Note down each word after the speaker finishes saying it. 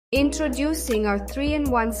Introducing our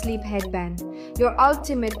 3-in-1 Sleep Headband, your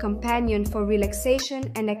ultimate companion for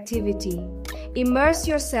relaxation and activity. Immerse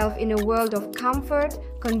yourself in a world of comfort,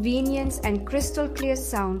 convenience, and crystal clear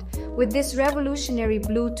sound with this revolutionary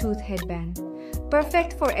Bluetooth headband.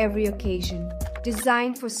 Perfect for every occasion.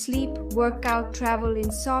 Designed for sleep, workout, travel,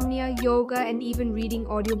 insomnia, yoga, and even reading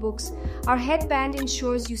audiobooks, our headband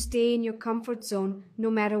ensures you stay in your comfort zone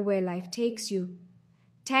no matter where life takes you.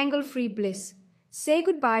 Tangle-free bliss. Say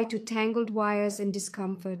goodbye to tangled wires and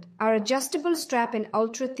discomfort. Our adjustable strap and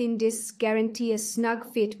ultra-thin discs guarantee a snug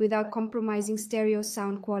fit without compromising stereo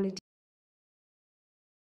sound quality.